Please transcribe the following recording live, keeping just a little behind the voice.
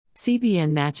CBN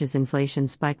matches inflation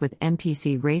spike with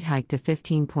MPC rate hike to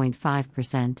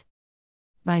 15.5%.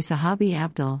 By Sahabi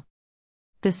Abdul.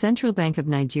 The Central Bank of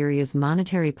Nigeria's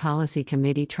Monetary Policy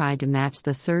Committee tried to match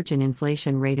the surge in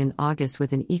inflation rate in August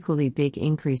with an equally big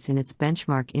increase in its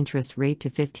benchmark interest rate to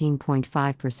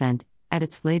 15.5% at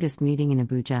its latest meeting in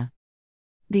Abuja.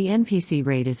 The MPC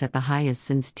rate is at the highest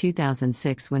since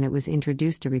 2006 when it was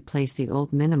introduced to replace the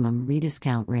old minimum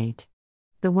rediscount rate.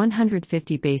 The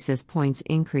 150 basis points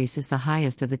increase is the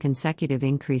highest of the consecutive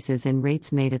increases in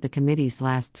rates made at the committee's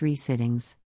last 3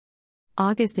 sittings.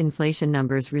 August inflation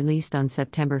numbers released on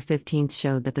September 15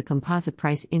 showed that the composite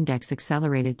price index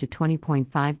accelerated to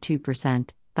 20.52%,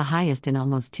 the highest in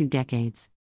almost 2 decades.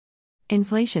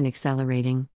 Inflation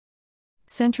accelerating.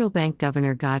 Central Bank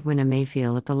Governor Godwin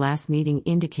Emefiele at the last meeting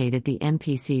indicated the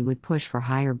MPC would push for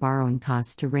higher borrowing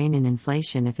costs to rein in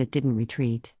inflation if it didn't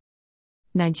retreat.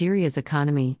 Nigeria's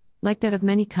economy, like that of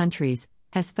many countries,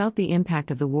 has felt the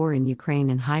impact of the war in Ukraine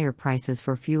and higher prices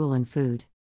for fuel and food.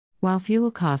 While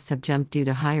fuel costs have jumped due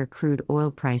to higher crude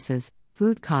oil prices,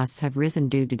 food costs have risen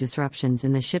due to disruptions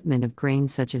in the shipment of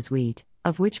grains such as wheat,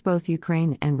 of which both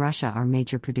Ukraine and Russia are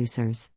major producers.